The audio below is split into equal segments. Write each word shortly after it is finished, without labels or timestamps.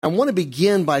I want to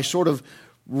begin by sort of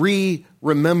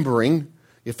remembering,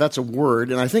 if that's a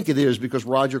word, and I think it is because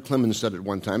Roger Clemens said it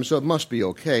one time, so it must be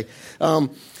okay. To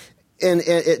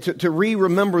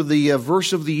remember the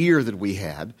verse of the year that we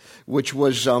had, which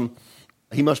was,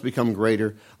 he must become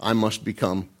greater, I must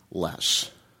become less.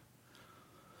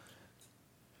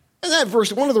 And that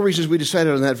verse, one of the reasons we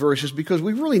decided on that verse is because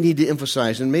we really need to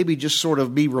emphasize and maybe just sort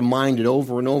of be reminded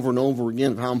over and over and over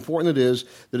again of how important it is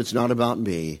that it's not about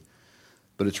me,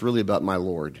 but it's really about my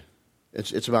Lord.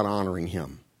 It's about honoring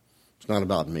him. It's not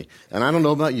about me. And I don't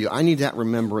know about you. I need that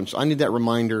remembrance. I need that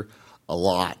reminder a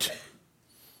lot.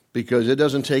 Because it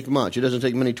doesn't take much. It doesn't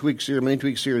take many tweaks here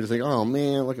to think, oh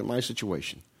man, look at my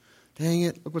situation. Dang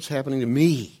it, look what's happening to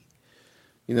me.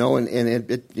 You know, and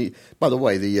by the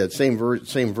way, the same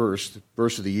verse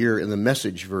of the year in the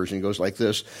Message version goes like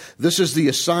this. This is the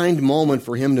assigned moment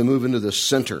for him to move into the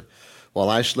center while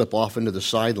I slip off into the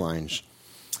sidelines.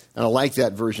 And I like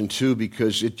that version too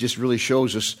because it just really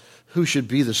shows us who should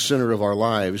be the center of our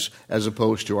lives as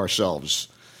opposed to ourselves.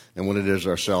 And when it is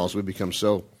ourselves, we become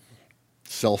so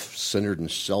self-centered and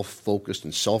self-focused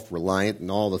and self-reliant and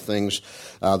all the things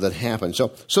that happen. So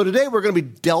today we're going to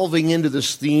be delving into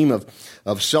this theme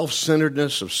of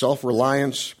self-centeredness, of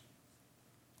self-reliance.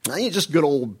 I think just good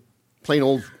old, plain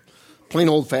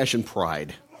old-fashioned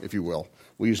pride, if you will.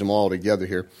 We use them all together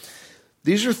here.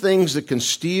 These are things that can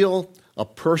steal a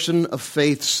person of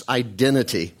faith's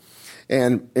identity.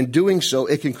 And in doing so,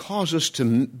 it can cause us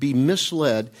to be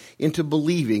misled into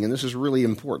believing, and this is really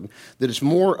important, that it's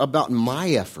more about my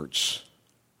efforts,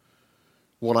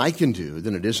 what I can do,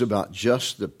 than it is about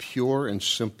just the pure and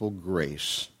simple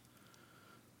grace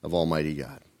of Almighty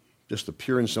God. Just the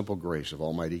pure and simple grace of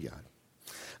Almighty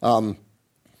God.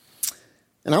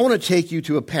 And I want to take you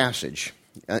to a passage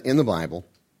in the Bible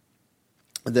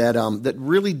that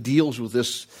really deals with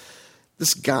this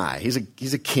guy. He's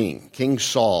a king, King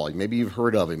Saul. Maybe you've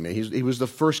heard of him. He was the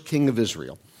first king of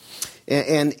Israel.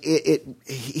 And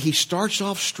he starts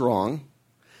off strong,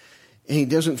 and he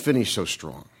doesn't finish so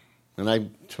strong. And I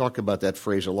talk about that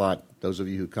phrase a lot. Those of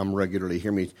you who come regularly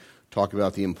hear me talk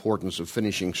about the importance of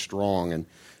finishing strong.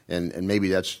 And maybe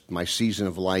that's my season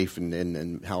of life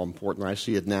and how important I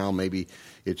see it now. Maybe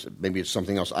it's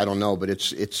something else. I don't know, but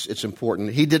it's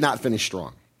important. He did not finish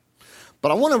strong. But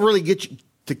I want to really get you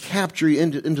to capture you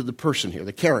into the person here,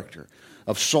 the character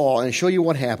of Saul, and show you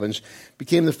what happens.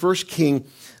 Became the first king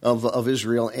of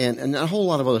Israel, and a whole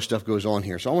lot of other stuff goes on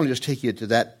here. So I want to just take you to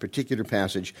that particular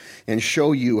passage and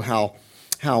show you how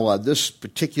this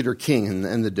particular king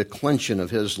and the declension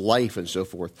of his life and so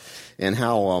forth, and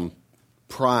how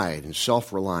pride and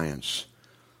self-reliance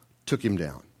took him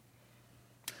down.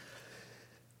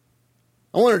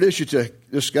 I want to introduce you to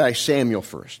this guy Samuel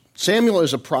first. Samuel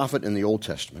is a prophet in the Old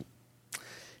Testament.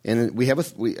 And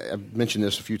I've mentioned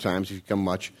this a few times if you come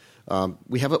much.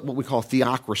 We have what we call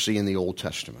theocracy in the Old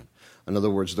Testament. In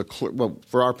other words,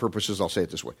 for our purposes, I'll say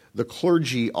it this way. The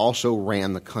clergy also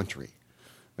ran the country.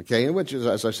 Okay, which is,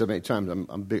 as I said many times,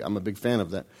 I'm a big fan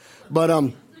of that. But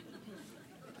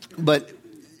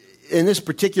in this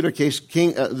particular case,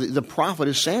 the prophet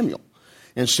is Samuel.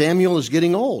 And Samuel is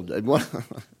getting old. I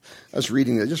was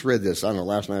reading, I just read this, I don't know,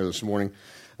 last night or this morning.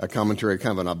 A commentary,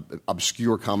 kind of an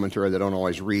obscure commentary that I don't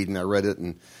always read, and I read it,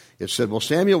 and it said, well,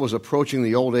 Samuel was approaching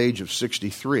the old age of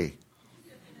 63.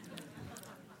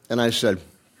 And I said,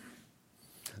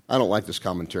 I don't like this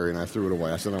commentary, and I threw it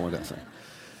away. I said, I don't want that thing.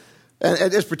 And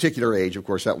at this particular age, of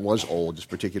course, that was old, this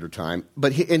particular time.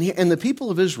 But and the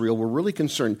people of Israel were really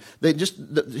concerned.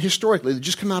 Historically, they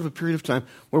just come out of a period of time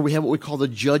where we have what we call the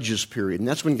Judges period. And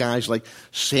that's when guys like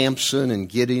Samson and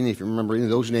Gideon, if you remember any of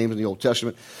those names in the Old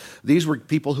Testament, these were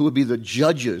people who would be the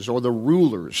judges or the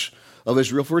rulers of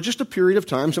Israel for just a period of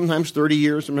time, sometimes 30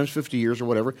 years, sometimes 50 years or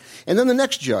whatever. And then the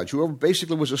next judge, whoever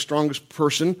basically was the strongest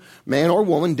person, man or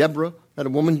woman. Deborah had a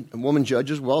woman judge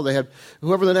as well. They had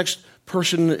whoever the next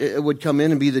person would come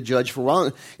in and be the judge for a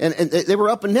while. And they were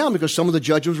up and down because some of the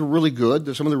judges were really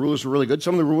good. Some of the rulers were really good.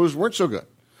 Some of the rulers weren't so good.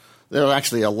 There were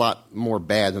actually a lot more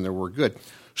bad than there were good.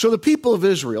 So the people of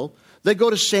Israel, they go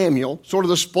to Samuel, sort of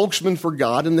the spokesman for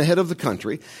God and the head of the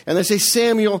country, and they say,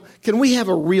 Samuel, can we have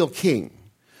a real king?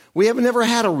 We have never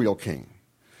had a real king.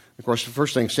 Of course, the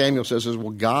first thing Samuel says is, well,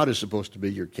 God is supposed to be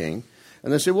your king.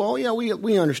 And they say, well, yeah,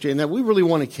 we understand that. We really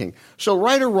want a king. So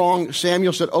right or wrong,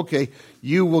 Samuel said, okay,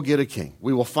 you will get a king.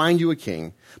 We will find you a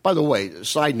king. By the way,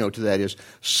 side note to that is,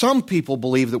 some people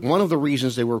believe that one of the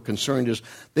reasons they were concerned is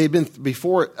they've been,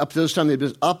 up to this time, they've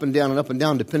been up and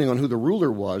down, depending on who the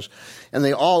ruler was. And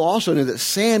they all also knew that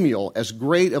Samuel, as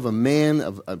great of a man,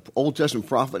 of an Old Testament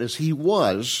prophet as he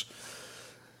was,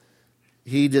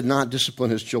 he did not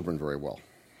discipline his children very well.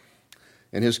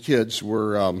 and his kids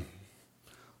were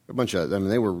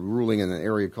they were ruling in an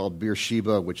area called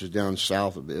Beersheba, which is down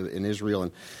south in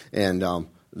Israel, and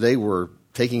they were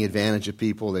taking advantage of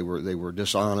people. They were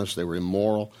dishonest. They were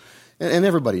immoral, and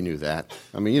everybody knew that.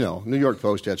 I mean, New York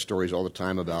Post had stories all the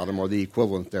time about them, or the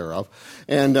equivalent thereof,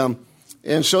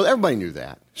 and so everybody knew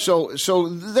that. So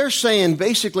they're saying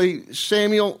basically,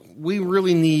 Samuel, we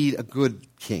really need a good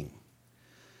king,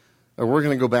 or we're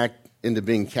going to go back into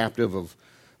being captive of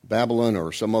Babylon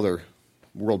or some other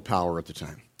world power at the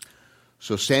time.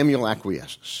 So Samuel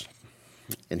acquiesces,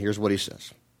 and here's what he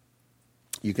says: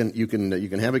 You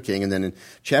can have a king, and then in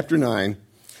chapter 9,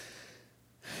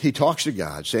 he talks to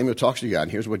God. Samuel talks to God,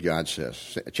 and here's what God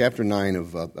says: chapter 9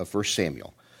 of 1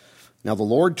 Samuel. Now the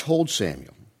Lord told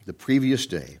Samuel the previous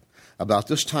day, about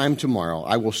this time tomorrow,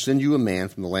 I will send you a man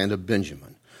from the land of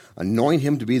Benjamin. Anoint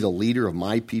him to be the leader of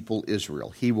my people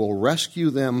Israel. He will rescue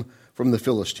them from the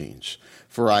Philistines.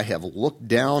 For I have looked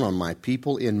down on my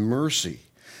people in mercy,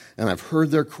 and I've heard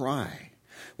their cry.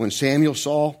 When Samuel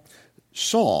saw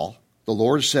Saul, the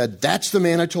Lord said, that's the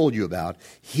man I told you about.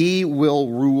 He will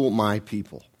rule my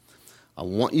people. I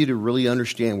want you to really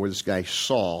understand where this guy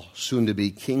Saul, soon to be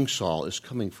King Saul, is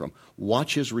coming from.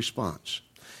 Watch his response.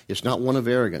 It's not one of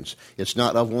arrogance. It's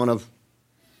not of one of,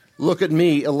 look at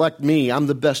me, elect me, I'm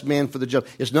the best man for the job.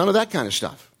 It's none of that kind of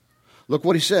stuff. Look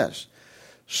what he says.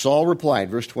 Saul replied,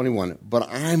 verse 21, but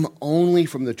I'm only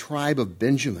from the tribe of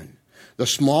Benjamin, the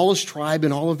smallest tribe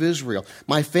in all of Israel.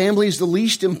 My family is the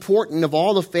least important of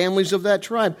all the families of that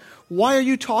tribe. Why are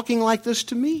you talking like this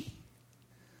to me?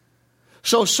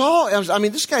 So Saul,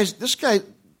 this guy,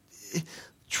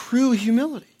 true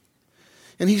humility.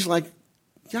 And he's like,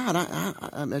 God,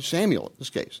 I'm Samuel in this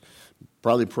case,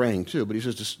 probably praying too, but he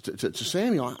says to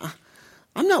Samuel,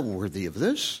 I'm not worthy of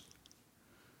this.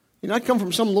 I come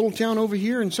from some little town over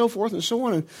here and so forth and so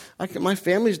on, and my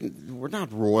family's, we're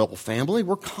not royal family,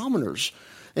 we're commoners.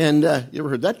 And you ever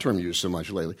heard that term used so much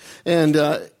lately? And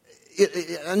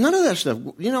none of that stuff,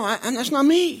 that's not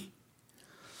me.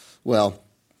 Well,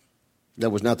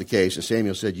 that was not the case, and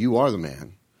Samuel said, you are the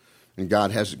man. And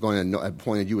God has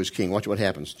appointed you as king. Watch what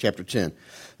happens. Chapter 10.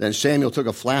 Then Samuel took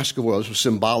a flask of oil. This was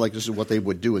symbolic. This is what they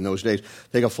would do in those days.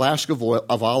 Take a flask of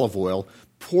olive oil,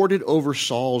 poured it over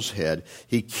Saul's head.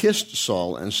 He kissed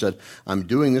Saul and said, I'm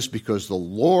doing this because the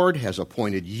Lord has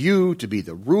appointed you to be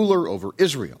the ruler over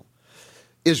Israel.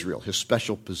 Israel, his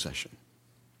special possession.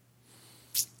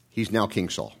 He's now King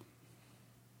Saul.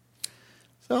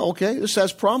 So, okay, this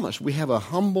has promise. We have a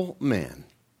humble man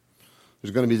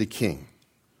who's going to be the king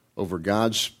over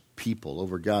God's people,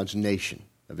 over God's nation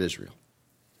of Israel.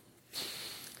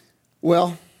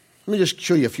 Well, let me just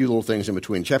show you a few little things in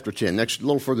between. Chapter 10, next, a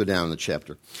little further down in the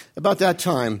chapter. About that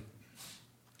time,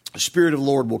 the Spirit of the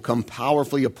Lord will come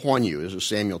powerfully upon you. This is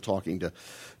Samuel talking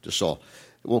to Saul.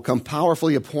 It will come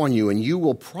powerfully upon you, and you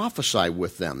will prophesy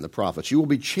with them, the prophets. You will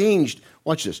be changed,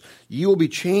 watch this, you will be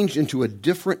changed into a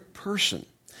different person.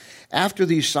 After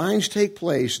these signs take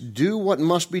place, do what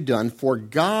must be done, for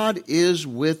God is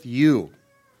with you.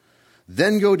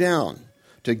 Then go down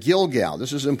to Gilgal.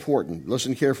 This is important.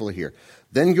 Listen carefully here.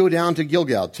 Then go down to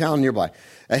Gilgal, town nearby.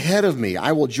 Ahead of me,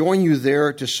 I will join you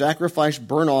there to sacrifice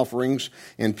burnt offerings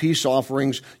and peace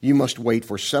offerings. You must wait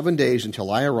for 7 days until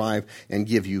I arrive and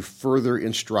give you further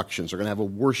instructions. They're going to have a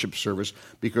worship service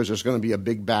because there's going to be a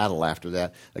big battle after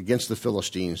that against the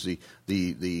Philistines,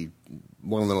 the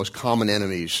one of the most common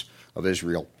enemies of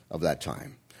Israel of that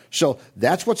time. So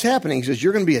that's what's happening. He says,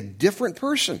 you're going to be a different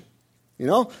person.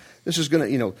 This is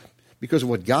going to, because of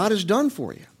what God has done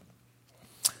for you.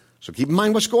 So keep in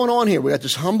mind what's going on here. We got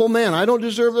this humble man. I don't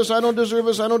deserve this. I don't deserve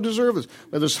this. I don't deserve this.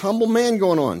 We have this humble man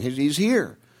going on. He's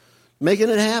here, making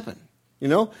it happen.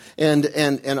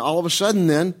 And all of a sudden,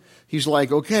 then he's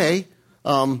like, okay,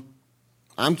 I'm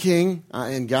king,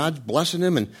 and God's blessing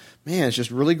him, and man, it's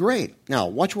just really great. Now,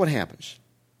 watch what happens.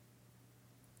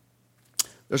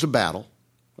 There's a battle.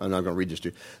 I'm not going to read this to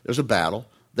you. There's a battle.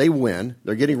 They win.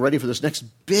 They're getting ready for this next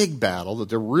big battle that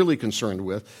they're really concerned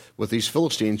with these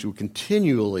Philistines who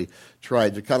continually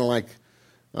tried to kind of like,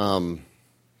 I'll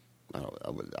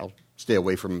stay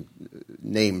away from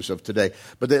names of today,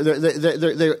 but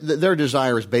their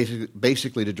desire is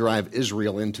basically to drive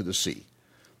Israel into the sea.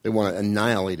 They want to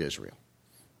annihilate Israel,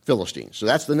 Philistines. So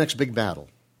that's the next big battle.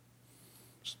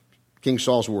 King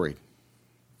Saul's worried.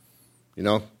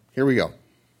 Here we go.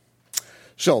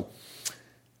 So,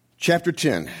 chapter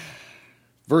 10,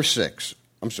 verse 6.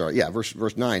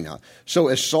 Verse 9 now. So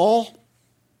as Saul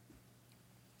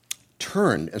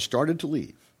turned and started to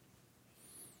leave,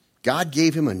 God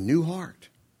gave him a new heart.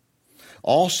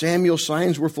 All Samuel's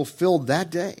signs were fulfilled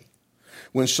that day.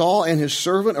 When Saul and his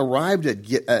servant arrived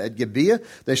at Gibeah,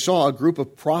 they saw a group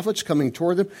of prophets coming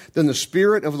toward them. Then the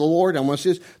Spirit of the Lord, and what's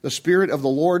this? The Spirit of the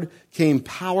Lord came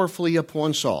powerfully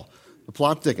upon Saul. The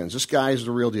plot thickens. This guy is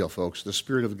the real deal, folks. The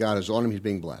Spirit of God is on him. He's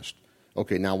being blessed.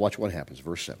 Okay, now watch what happens.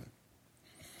 Verse 7.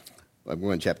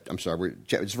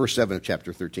 It's verse 7 of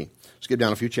chapter 13. Skip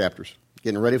down a few chapters.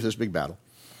 Getting ready for this big battle.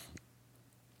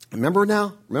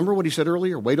 Remember what he said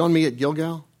earlier? Wait on me at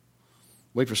Gilgal.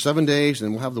 Wait for 7 days, and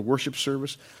then we'll have the worship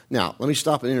service. Now, let me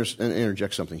stop and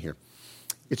interject something here.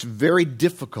 It's very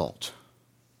difficult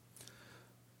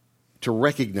to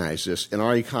recognize this in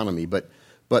our economy, but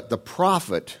the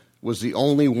prophet was the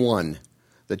only one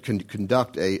that can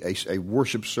conduct a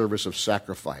worship service of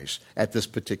sacrifice at this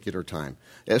particular time.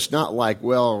 It's not like,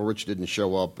 well, Rich didn't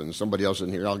show up and somebody else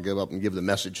isn't here. I'll give up and give the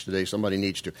message today. Somebody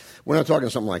needs to. We're not talking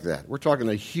something like that. We're talking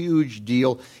a huge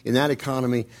deal. In that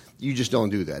economy, you just don't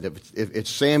do that. If it's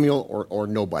Samuel or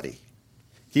nobody.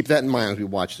 Keep that in mind as we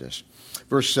watch this.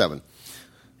 Verse 7,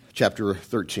 chapter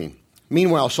 13.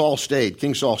 Meanwhile,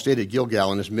 King Saul stayed at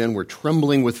Gilgal, and his men were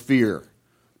trembling with fear.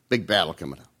 Big battle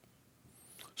coming up.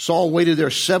 Saul waited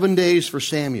there 7 days for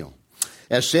Samuel,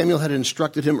 as Samuel had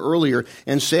instructed him earlier,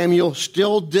 and Samuel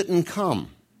still didn't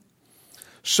come.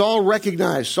 Saul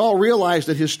realized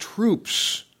that his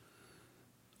troops,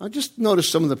 I just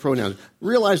noticed some of the pronouns,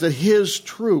 realized that his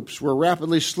troops were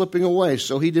rapidly slipping away,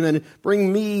 so he demanded,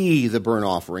 bring me the burnt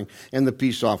offering and the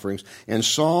peace offerings. And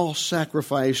Saul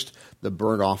sacrificed the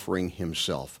burnt offering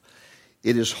himself.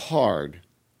 It is hard,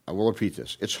 I will repeat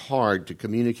this, it's hard to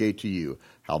communicate to you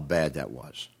how bad that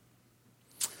was.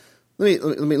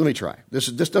 Let me try. This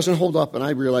doesn't hold up, and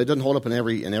I realize it doesn't hold up in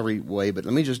every way, but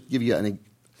let me just give you a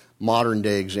modern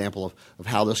day example of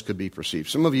how this could be perceived.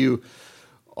 Some of you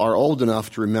are old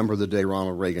enough to remember the day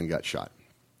Ronald Reagan got shot.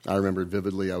 I remember it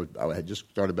vividly. I had just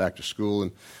started back to school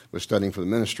and was studying for the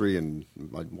ministry, and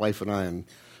my wife and I and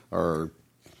our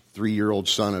 3-year-old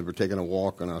son were taking a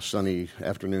walk on a sunny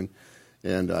afternoon,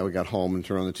 and we got home and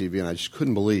turned on the TV, and I just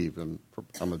couldn't believe.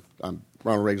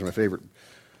 Ronald Reagan's my favorite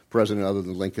president other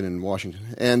than Lincoln and Washington.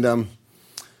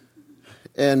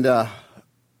 And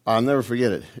I'll never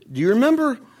forget it. Do you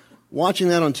remember watching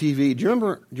that on TV? Do you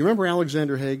remember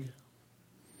Alexander Haig?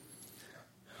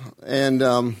 And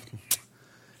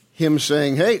him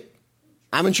saying, hey,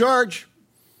 I'm in charge.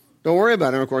 Don't worry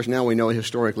about it. And of course, now we know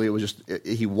historically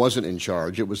he wasn't in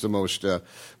charge. It was the most,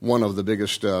 one of the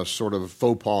biggest sort of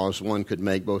faux pas one could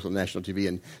make, both on national TV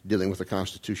and dealing with the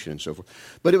Constitution and so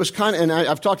forth. But it was kind of, and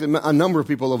I've talked to a number of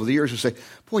people over the years who say,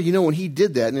 boy, when he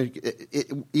did that, and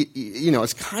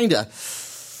it's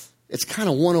kind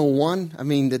of 101. I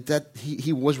mean, that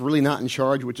he was really not in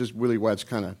charge, which is really why it's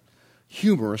kind of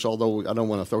humorous, although I don't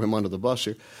want to throw him under the bus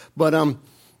here. But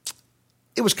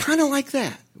it was kind of like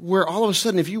that, where all of a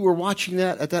sudden, if you were watching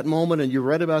that at that moment and you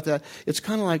read about that, it's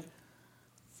kind of like,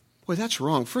 boy, that's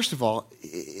wrong. First of all,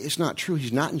 it's not true.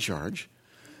 He's not in charge.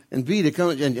 And B, to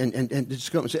come and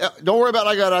just come and say, oh, don't worry about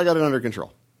it. I got it under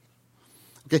control.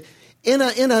 Okay, in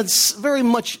a very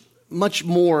much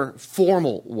more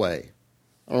formal way.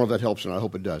 I don't know if that helps, and I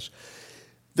hope it does.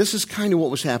 This is kind of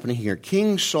what was happening here.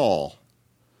 King Saul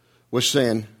was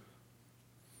saying,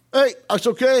 hey, it's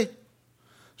okay.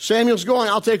 Samuel's going,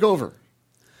 I'll take over.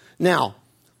 Now,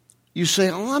 you say,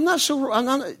 oh, that's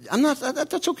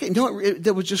okay. No,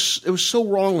 it was so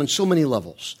wrong on so many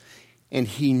levels. And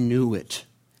he knew it.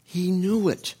 He knew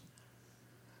it.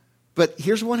 But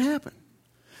here's what happened.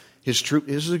 His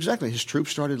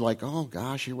troops started like, oh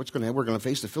gosh, what's going to happen? We're going to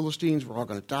face the Philistines. We're all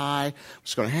going to die.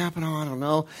 What's going to happen? Oh, I don't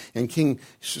know. And King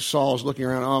Saul's looking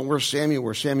around, oh, where's Samuel?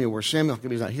 Where's Samuel? Where's Samuel?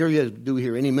 He's not here yet. Due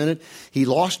here any minute. He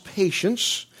lost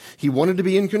patience. He wanted to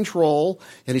be in control.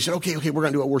 And he said, okay, we're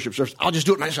going to do a worship service. I'll just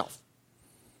do it myself.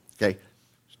 Okay.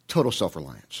 Total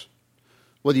self-reliance.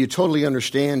 Whether you totally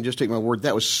understand, just take my word,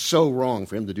 that was so wrong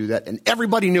for him to do that. And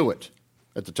everybody knew it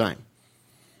at the time.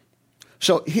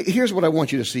 So here's what I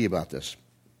want you to see about this.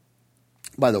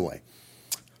 By the way,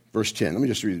 verse 10. Let me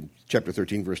just read chapter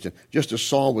 13, verse 10. Just as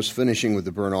Saul was finishing with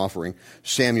the burnt offering,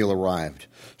 Samuel arrived.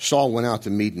 Saul went out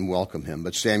to meet and welcome him.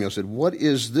 But Samuel said, what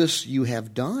is this you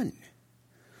have done?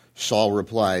 Saul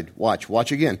replied,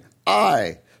 watch again.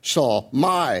 I saw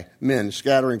my men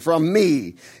scattering from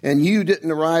me, and you didn't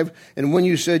arrive, and when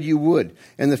you said you would,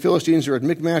 and the Philistines are at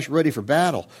Michmash ready for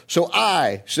battle. So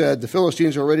I said, the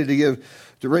Philistines are ready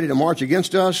to march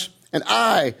against us, and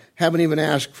I haven't even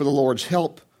asked for the Lord's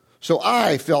help. So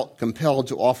I felt compelled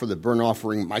to offer the burnt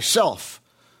offering myself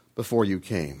before you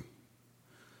came.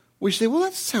 We say, well,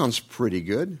 that sounds pretty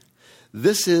good.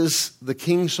 This is the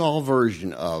King Saul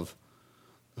version of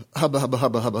hubba, hubba,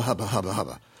 hubba, hubba, hubba, hubba,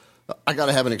 hubba. I got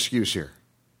to have an excuse here.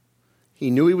 He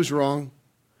knew he was wrong.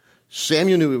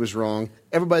 Samuel knew he was wrong.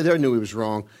 Everybody there knew he was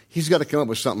wrong. He's got to come up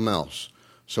with something else.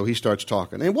 So he starts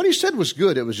talking. And what he said was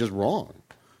good. It was just wrong.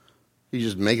 He's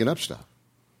just making up stuff.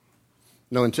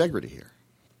 No integrity here.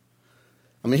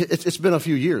 I mean, it's been a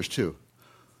few years, too.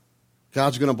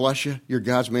 God's going to bless you. You're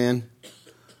God's man.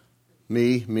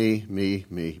 Me.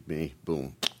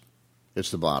 Boom.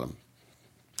 It's the bottom.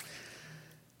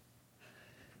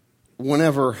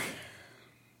 Whenever,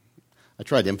 I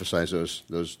tried to emphasize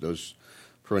those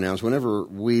pronouns. Whenever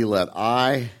we let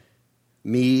I,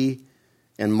 me,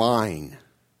 and mine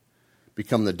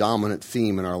become the dominant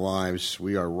theme in our lives,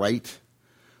 we are right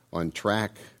on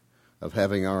track of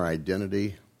having our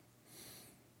identity,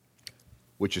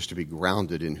 which is to be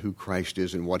grounded in who Christ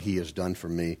is and what he has done for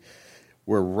me.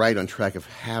 We're right on track of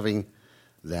having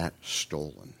that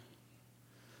stolen.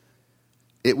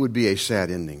 It would be a sad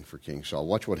ending for King Saul.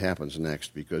 Watch what happens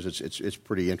next, because it's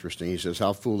pretty interesting. He says,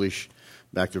 how foolish,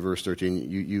 back to verse 13,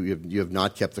 you have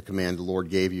not kept the command the Lord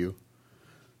gave you.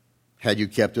 Had you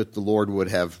kept it, the Lord would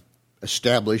have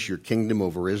established your kingdom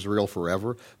over Israel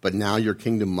forever. But now your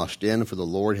kingdom must end, for the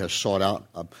Lord has sought out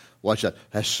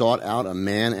a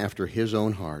man after his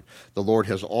own heart. The Lord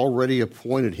has already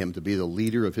appointed him to be the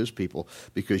leader of his people,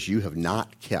 because you have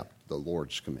not kept the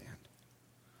Lord's command.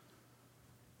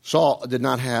 Saul did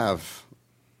not have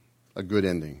a good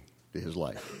ending to his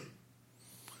life.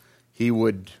 He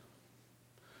would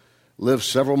live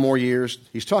several more years.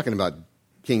 He's talking about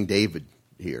King David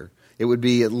here. It would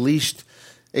be at least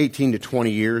 18 to 20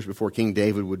 years before King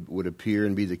David would appear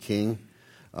and be the king.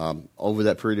 Over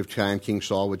that period of time, King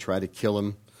Saul would try to kill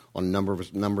him on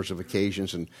numbers of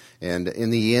occasions. And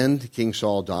in the end, King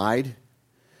Saul died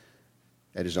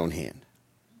at his own hand.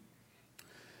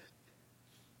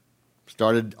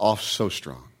 Started off so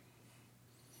strong,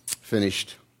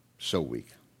 finished so weak.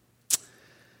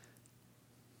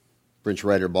 French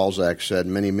writer Balzac said,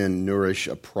 many men nourish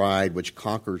a pride which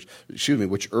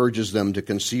urges them to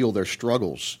conceal their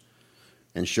struggles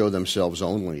and show themselves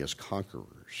only as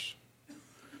conquerors.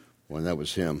 Well, that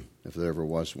was him, if there ever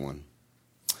was one.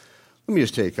 Let me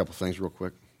just tell you a couple things real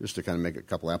quick, just to kind of make a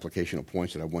couple applicational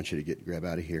points that I want you to grab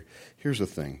out of here. Here's the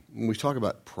thing. When we talk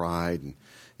about pride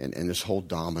and this whole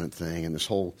dominant thing and this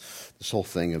whole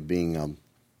thing of being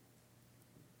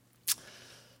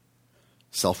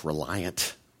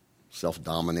self-reliant,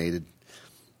 self-dominated,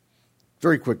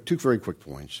 two very quick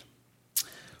points.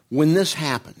 When this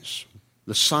happens,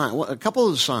 a couple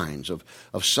of the signs of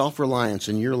self-reliance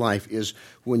in your life is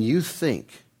when you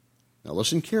think, now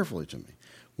listen carefully to me,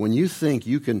 when you think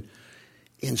you can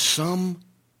in some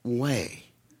way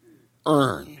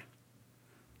earn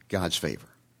God's favor.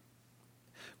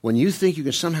 When you think you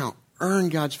can somehow earn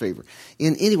God's favor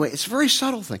in any way, it's a very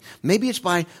subtle thing. Maybe it's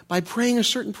by praying a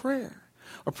certain prayer,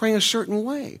 or praying a certain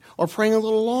way, or praying a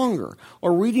little longer,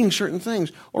 or reading certain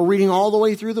things, or reading all the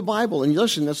way through the Bible. And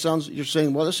listen, you're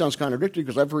saying, well, that sounds contradictory,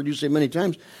 because I've heard you say many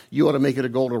times you ought to make it a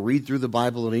goal to read through the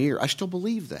Bible in a year. I still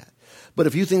believe that. But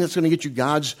if you think that's going to get you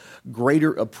God's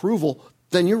greater approval,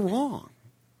 then you're wrong.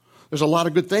 There's a lot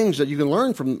of good things that you can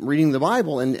learn from reading the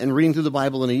Bible and reading through the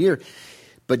Bible in a year.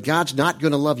 But God's not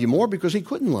going to love you more because he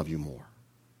couldn't love you more.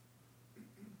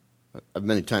 I've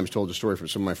many times told the story for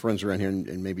some of my friends around here,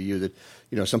 and maybe you,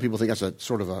 that some people think that's a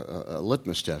sort of a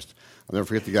litmus test. I'll never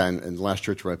forget the guy in the last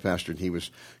church where I pastored, and he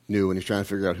was new, and he was trying to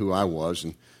figure out who I was.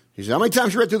 And he said, how many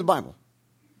times you read through the Bible?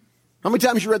 How many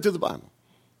times you read through the Bible?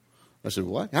 I said,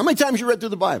 what? How many times you read through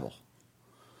the Bible?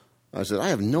 I said, I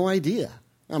have no idea.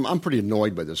 I'm pretty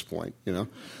annoyed by this point,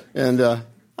 And I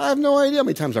have no idea how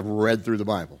many times I've read through the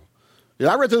Bible.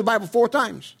 I read through the Bible 4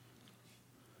 times.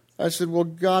 I said, well,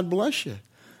 God bless you.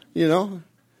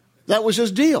 That was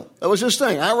his deal. That was his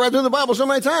thing. I read through the Bible so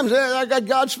many times, I got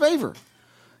God's favor.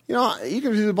 You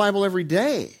can read the Bible every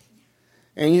day,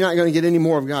 and you're not going to get any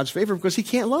more of God's favor because he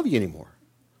can't love you anymore.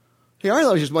 He already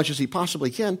loves you as much as he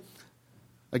possibly can.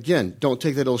 Again, don't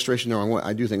take that illustration the wrong way.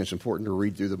 I do think it's important to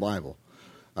read through the Bible.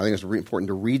 I think it's important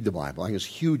to read the Bible. I think it's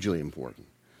hugely important.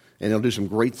 And it'll do some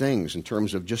great things in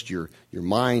terms of just your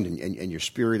mind and your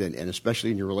spirit and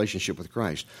especially in your relationship with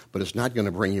Christ. But it's not going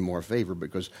to bring you more favor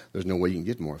because there's no way you can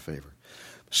get more favor.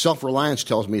 Self-reliance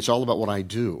tells me it's all about what I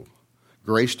do.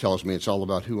 Grace tells me it's all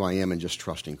about who I am and just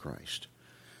trusting Christ.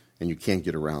 And you can't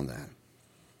get around that.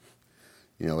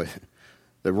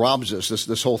 That robs us,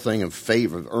 this whole thing of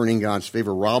favor, of earning God's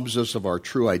favor, robs us of our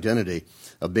true identity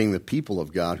of being the people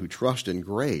of God who trust in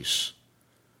grace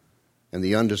and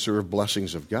the undeserved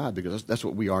blessings of God, because that's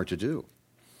what we are to do.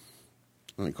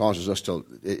 And it causes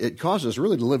us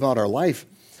really to live out our life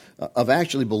of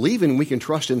actually believing we can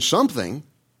trust in something,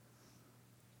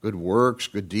 good works,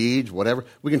 good deeds, whatever.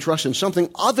 We can trust in something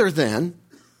other than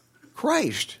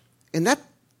Christ. And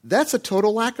that's a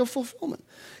total lack of fulfillment.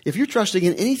 If you're trusting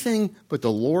in anything but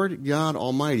the Lord God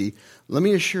Almighty, let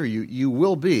me assure you, you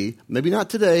will be, maybe not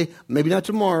today, maybe not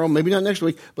tomorrow, maybe not next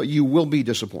week, but you will be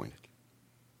disappointed.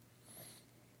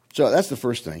 So that's the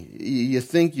first thing. You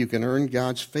think you can earn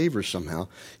God's favor somehow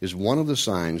is one of the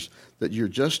signs that you're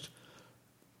just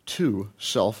too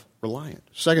self-reliant.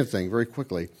 Second thing, very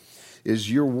quickly, is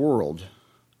your world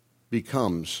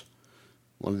becomes,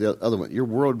 one of the other ones, your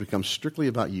world becomes strictly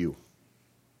about you.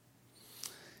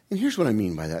 And here's what I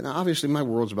mean by that. Now, obviously, my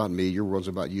world's about me, your world's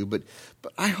about you, but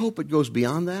I hope it goes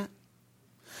beyond that.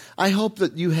 I hope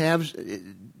that you have,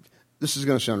 this is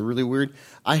going to sound really weird,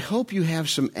 I hope you have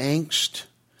some angst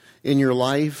in your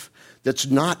life that's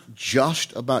not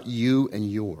just about you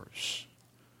and yours,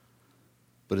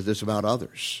 but it's about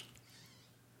others.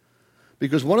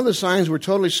 Because one of the signs we're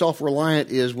totally self-reliant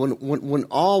is when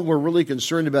all we're really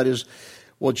concerned about is,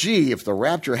 well, gee, if the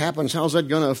rapture happens, how's that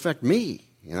going to affect me?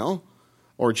 You know?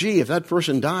 Or, gee, if that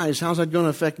person dies, how's that going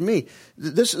to affect me?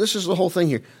 This is the whole thing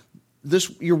here.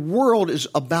 Your world is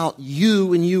about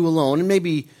you and you alone, and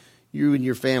maybe you and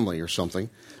your family or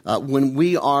something. When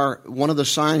we are one of the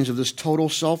signs of this total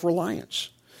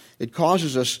self-reliance, it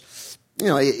causes us,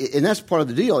 and that's part of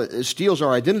the deal. It steals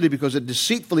our identity because it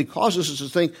deceitfully causes us to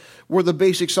think we're the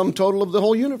basic sum total of the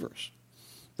whole universe.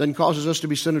 Then causes us to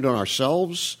be centered on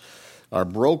ourselves, our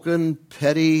broken,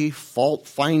 petty,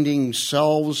 fault-finding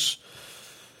selves,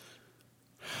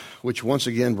 which once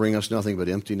again bring us nothing but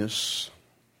emptiness,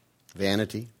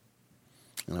 vanity,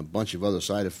 and a bunch of other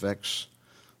side effects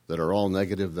that are all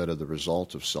negative, that are the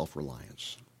result of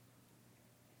self-reliance.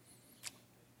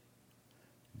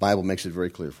 The Bible makes it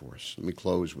very clear for us. Let me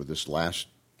close with this last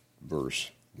verse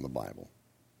in the Bible.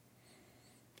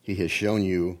 He has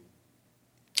shown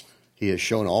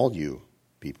all you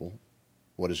people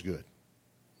what is good.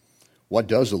 What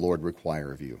does the Lord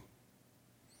require of you?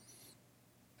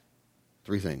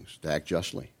 3 things: to act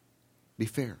justly, be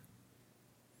fair,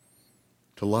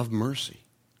 to love mercy,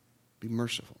 be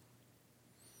merciful,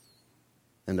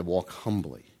 and to walk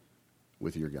humbly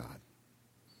with your God.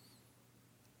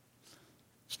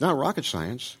 It's not rocket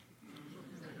science.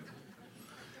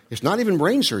 It's not even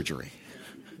brain surgery.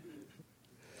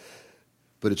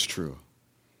 But it's true.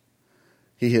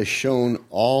 He has shown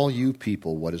all you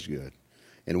people what is good.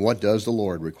 And what does the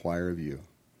Lord require of you?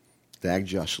 To act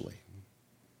justly,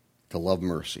 to love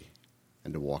mercy,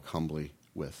 and to walk humbly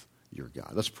with your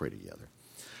God. Let's pray together.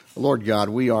 Lord God,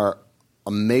 we are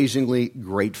amazingly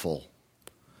grateful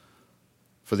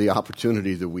for the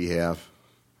opportunity that we have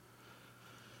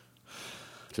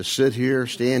to sit here,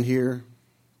 stand here,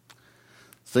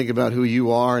 think about who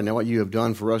you are and what you have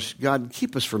done for us. God,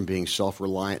 keep us from being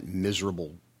self-reliant,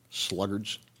 miserable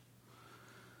sluggards,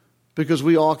 because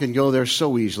we all can go there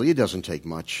so easily. It doesn't take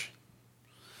much.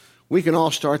 We can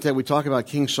all start that. We talk about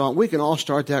King Solomon. We can all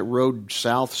start that road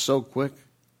south so quick.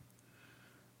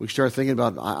 We start thinking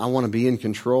about, I want to be in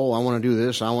control. I want to do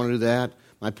this. I want to do that.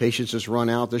 My patience has run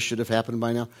out. This should have happened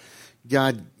by now.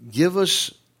 God, give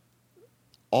us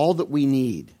all that we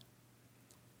need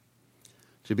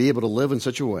to be able to live in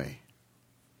such a way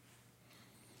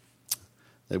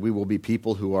that we will be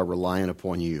people who are reliant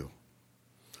upon you.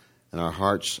 And our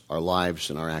hearts, our lives,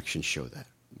 and our actions show that.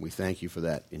 We thank you for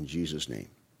that in Jesus' name.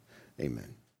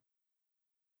 Amen.